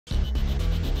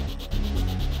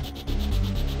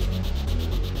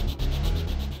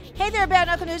there, Bad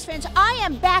Knuckle News fans. I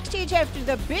am backstage after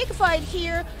the big fight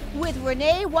here with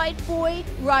Rene Whiteboy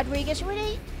Rodriguez.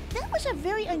 Rene, that was a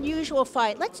very unusual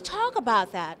fight. Let's talk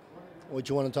about that. What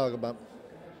you want to talk about?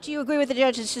 Do you agree with the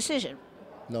judge's decision?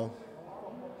 No.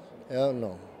 Hell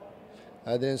no.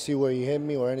 I didn't see where he hit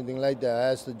me or anything like that.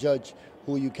 I asked the judge,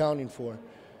 who are you counting for?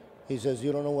 He says,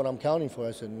 you don't know what I'm counting for.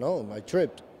 I said, no, I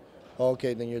tripped.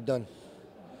 Okay, then you're done.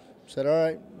 I said, all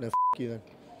right, then f you then.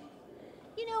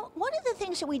 You know, one of the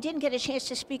things that we didn't get a chance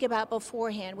to speak about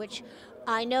beforehand, which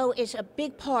I know is a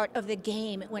big part of the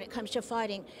game when it comes to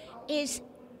fighting, is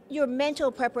your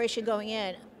mental preparation going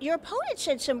in. Your opponent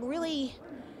said some really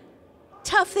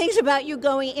tough things about you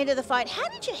going into the fight. How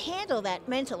did you handle that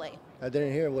mentally? I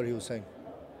didn't hear what he was saying.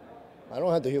 I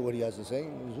don't have to hear what he has to say.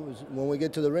 When we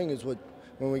get to the ring is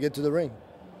when we get to the ring.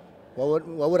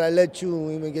 Why would I let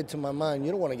you even get to my mind?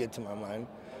 You don't want to get to my mind.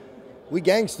 We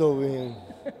gangsta over here.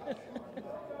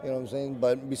 You know what I'm saying?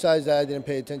 But besides that, I didn't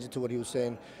pay attention to what he was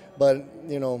saying. But,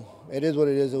 you know, it is what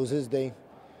it is. It was his day.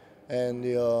 And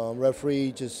the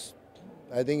referee just,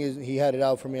 I think he had it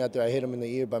out for me after I hit him in the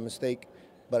ear by mistake.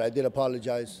 But I did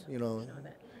apologize, you know.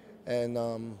 And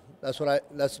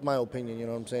that's my opinion, you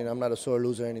know what I'm saying? I'm not a sore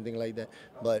loser or anything like that.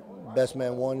 But best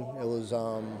man won. It was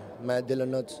Matt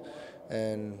Delanoit.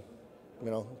 And, you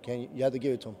know, you have to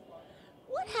give it to him.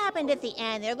 What happened at the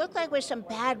end? There looked like there was some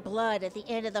bad blood at the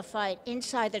end of the fight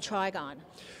inside the Trigon.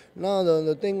 No,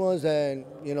 the thing was that,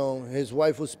 you know, his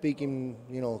wife was speaking,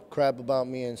 you know, crap about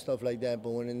me and stuff like that. But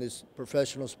when in this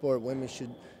professional sport, women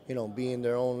should, you know, be in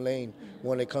their own lane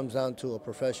when it comes down to a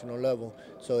professional level.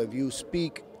 So if you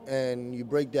speak and you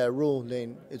break that rule,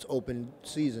 then it's open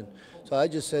season. So I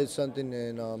just said something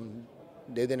and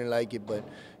they didn't like it, but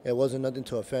it wasn't nothing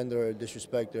to offend or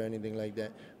disrespect or anything like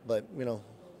that. But, you know,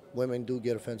 women do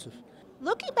get offensive.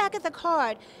 Looking back at the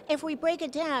card, if we break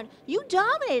it down, you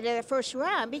dominated the first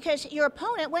round because your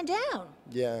opponent went down.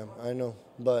 Yeah, I know.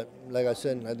 But like I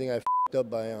said, I think I f***ed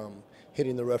up by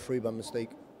hitting the referee by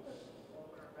mistake.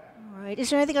 All right.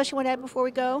 Is there anything else you want to add before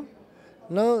we go?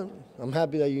 No, I'm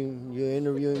happy that you're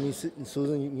interviewing me,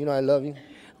 Susan. You know I love you.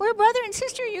 We're brother and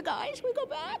sister, you guys. We go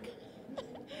back.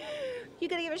 You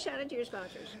got to give a shout out to your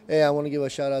sponsors. Hey, I want to give a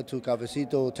shout out to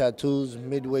Cafecito Tattoos,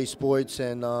 Midway Sports,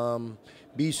 and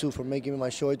Bisu for making me my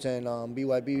shorts, and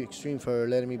BYB Extreme for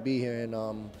letting me be here.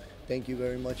 And thank you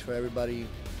very much for everybody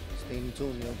staying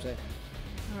tuned, you know what I'm saying?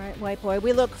 All right, Whiteboy,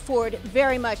 we look forward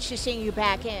very much to seeing you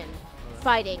back in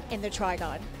fighting in the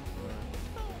Trigon.